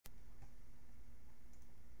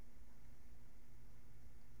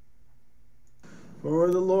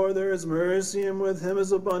For the Lord there is mercy, and with him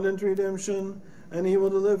is abundant redemption, and he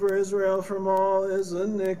will deliver Israel from all his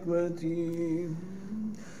iniquity.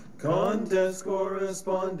 Contest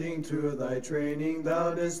corresponding to thy training,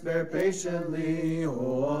 thou didst bear patiently, O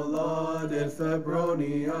lauded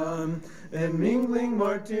Febronia, in mingling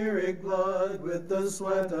martyric blood with the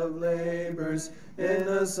sweat of labors, in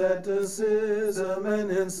asceticism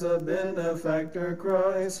and in sub-benefactor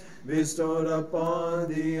Christ, bestowed upon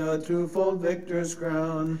thee a twofold victor's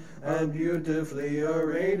crown, and beautifully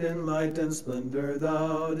arrayed in light and splendor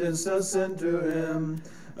thou didst ascend to him,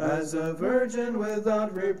 as a virgin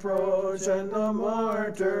without reproach, and a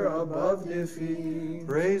martyr above defeat.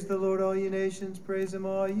 Praise the Lord, all ye nations, praise him,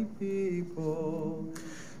 all ye people.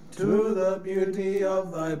 To the beauty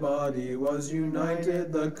of thy body was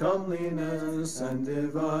united the comeliness and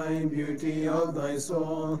divine beauty of thy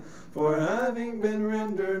soul, for having been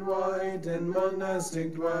rendered white in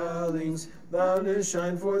monastic dwellings, thou didst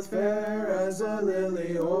shine forth fair as a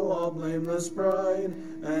lily, O all blameless bride,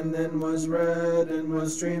 and then was red and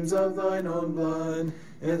was streams of thine own blood.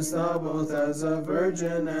 Hence thou both as a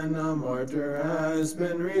virgin and a martyr hast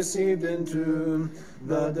been received into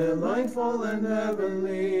the delightful and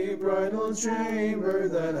heavenly bridal chamber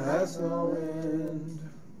that hath no end.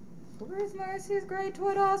 For his mercy is great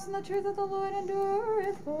toward us, and the truth of the Lord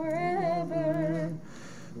endureth forever.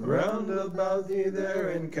 Round about thee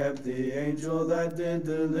there encamped the angel that did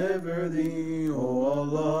deliver thee, O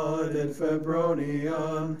lauded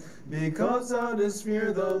Febronia, because thou didst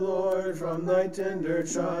fear the Lord from thy tender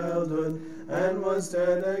childhood, and was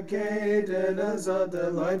dedicated as a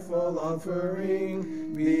delightful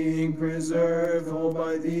offering, being preserved whole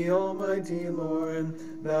by the Almighty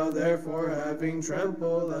Lord. Thou therefore, having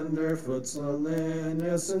trampled under foot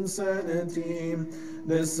silliness and sanity,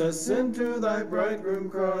 didst ascend to thy bridegroom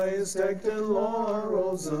Christ, decked in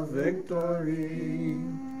laurels of victory.